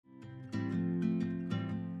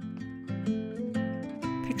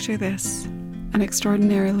picture this, an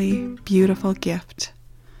extraordinarily beautiful gift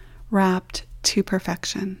wrapped to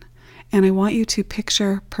perfection. And I want you to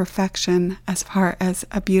picture perfection as far as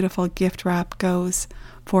a beautiful gift wrap goes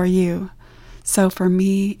for you. So for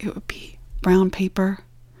me, it would be brown paper.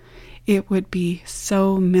 It would be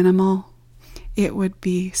so minimal. It would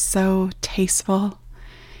be so tasteful.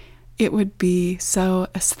 It would be so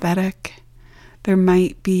aesthetic. There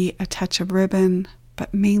might be a touch of ribbon,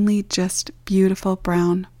 but mainly just beautiful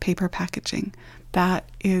brown paper packaging. That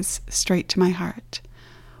is straight to my heart.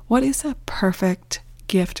 What is a perfect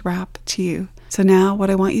gift wrap to you? So now what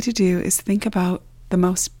I want you to do is think about the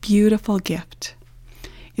most beautiful gift.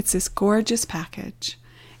 It's this gorgeous package,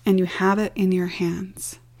 and you have it in your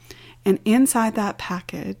hands. And inside that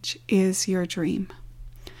package is your dream.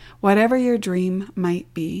 Whatever your dream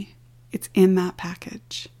might be, it's in that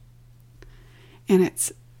package. And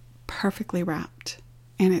it's perfectly wrapped.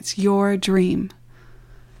 And it's your dream.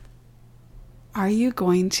 Are you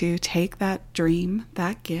going to take that dream,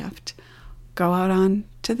 that gift, go out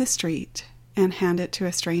onto the street and hand it to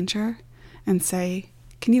a stranger and say,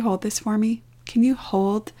 "Can you hold this for me? Can you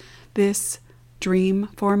hold this dream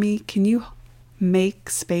for me? Can you make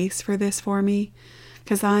space for this for me?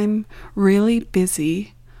 Because I'm really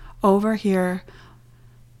busy over here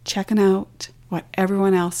checking out what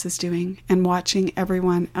everyone else is doing and watching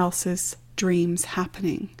everyone else's dreams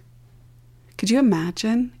happening." Could you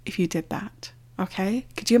imagine if you did that? Okay?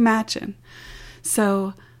 Could you imagine?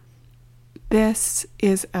 So this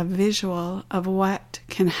is a visual of what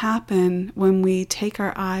can happen when we take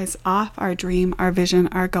our eyes off our dream, our vision,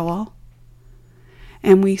 our goal,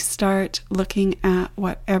 and we start looking at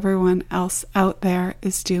what everyone else out there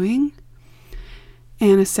is doing.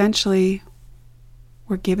 And essentially,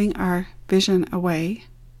 we're giving our vision away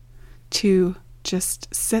to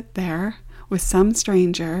just sit there with some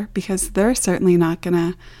stranger, because they're certainly not going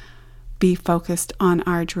to be focused on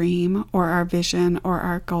our dream or our vision or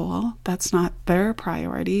our goal. That's not their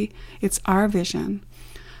priority. It's our vision.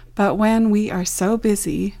 But when we are so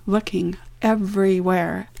busy looking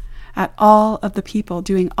everywhere at all of the people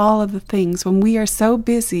doing all of the things, when we are so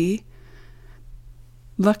busy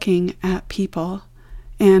looking at people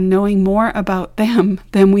and knowing more about them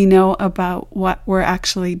than we know about what we're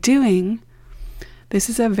actually doing, this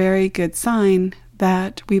is a very good sign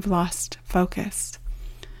that we've lost focus.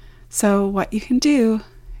 So what you can do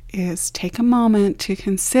is take a moment to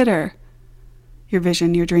consider your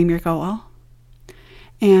vision, your dream, your goal.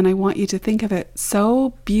 And I want you to think of it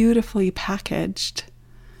so beautifully packaged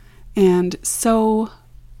and so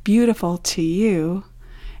beautiful to you.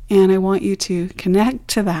 And I want you to connect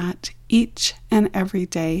to that each and every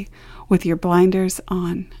day with your blinders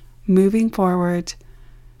on, moving forward,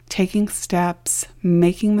 taking steps,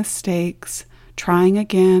 making mistakes, trying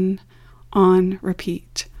again, on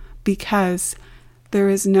repeat. Because there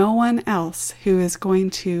is no one else who is going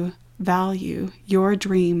to value your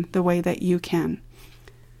dream the way that you can.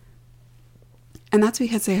 And that's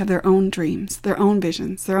because they have their own dreams, their own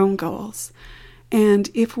visions, their own goals. And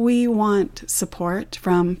if we want support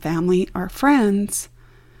from family or friends,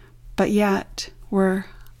 but yet we're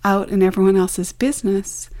out in everyone else's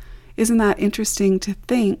business, isn't that interesting to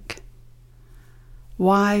think?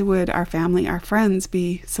 Why would our family, our friends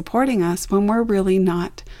be supporting us when we're really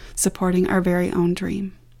not supporting our very own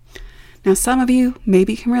dream? Now, some of you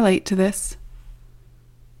maybe can relate to this.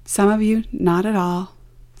 Some of you, not at all.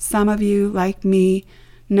 Some of you, like me,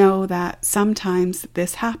 know that sometimes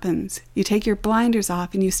this happens. You take your blinders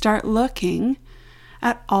off and you start looking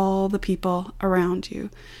at all the people around you.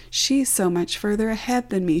 She's so much further ahead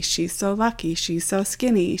than me. She's so lucky. She's so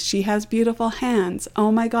skinny. She has beautiful hands.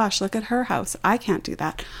 Oh my gosh, look at her house. I can't do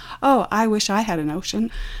that. Oh, I wish I had an ocean.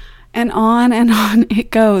 And on it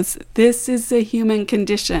goes. This is the human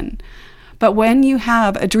condition. But when you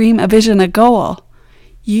have a dream, a vision, a goal,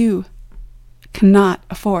 you cannot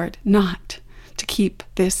afford not to keep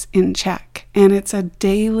this in check. And it's a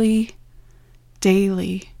daily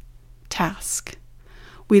task.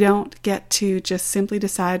 We don't get to just simply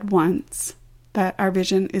decide once that our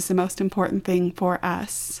vision is the most important thing for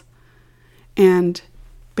us and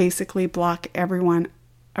basically block everyone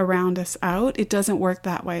around us out. It doesn't work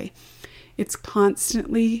that way. It's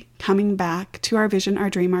constantly coming back to our vision, our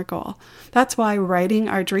dream, our goal. That's why writing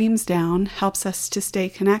our dreams down helps us to stay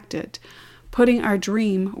connected. Putting our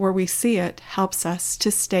dream where we see it helps us to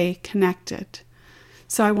stay connected.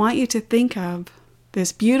 So I want you to think of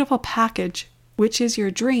this beautiful package, which is your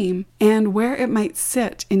dream, and where it might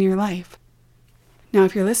sit in your life. Now,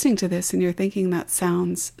 if you're listening to this and you're thinking that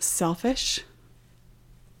sounds selfish,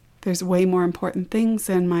 there's way more important things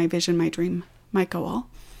than my vision, my dream, my goal,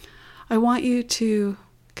 I want you to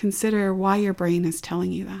consider why your brain is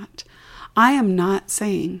telling you that. I am not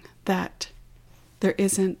saying that there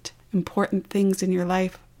isn't important things in your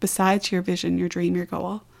life besides your vision, your dream, your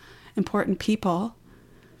goal. Important people.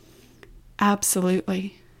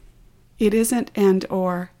 Absolutely. It isn't and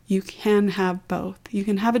or. You can have both. You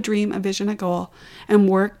can have a dream, a vision, a goal, and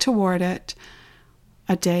work toward it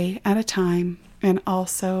a day at a time, and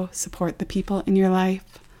also support the people in your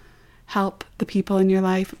life. Help the people in your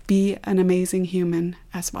life be an amazing human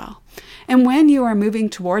as well. And when you are moving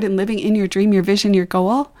toward and living in your dream, your vision, your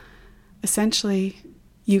goal, essentially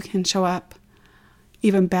you can show up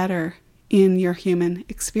even better in your human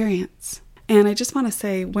experience. And I just want to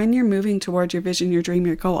say, when you're moving toward your vision, your dream,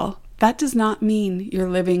 your goal, that does not mean you're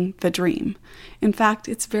living the dream. In fact,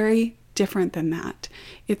 it's very different than that.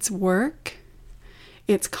 It's work.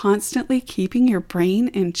 It's constantly keeping your brain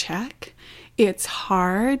in check. It's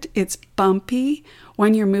hard. It's bumpy.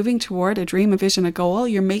 When you're moving toward a dream, a vision, a goal,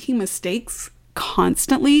 you're making mistakes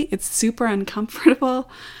constantly. It's super uncomfortable.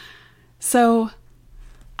 So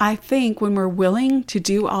I think when we're willing to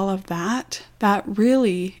do all of that, that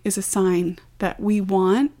really is a sign that we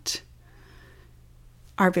want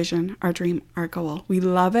our vision, our dream, our goal. We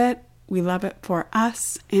love it. We love it for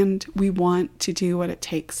us, and we want to do what it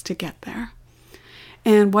takes to get there.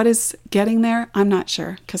 And what is getting there? I'm not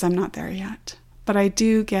sure, because I'm not there yet. But I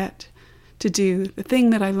do get to do the thing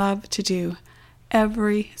that I love to do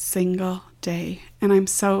every single day. And I'm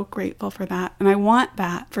so grateful for that. And I want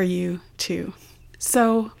that for you too.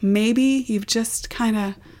 So maybe you've just kind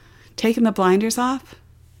of taken the blinders off.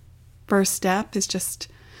 First step is just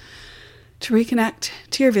to reconnect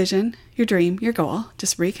to your vision, your dream, your goal.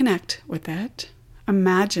 Just reconnect with it.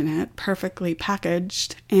 Imagine it perfectly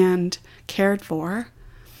packaged and cared for.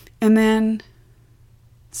 And then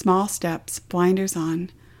small steps, blinders on.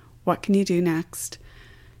 What can you do next?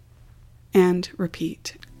 And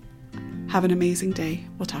repeat. Have an amazing day.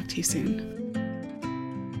 We'll talk to you soon.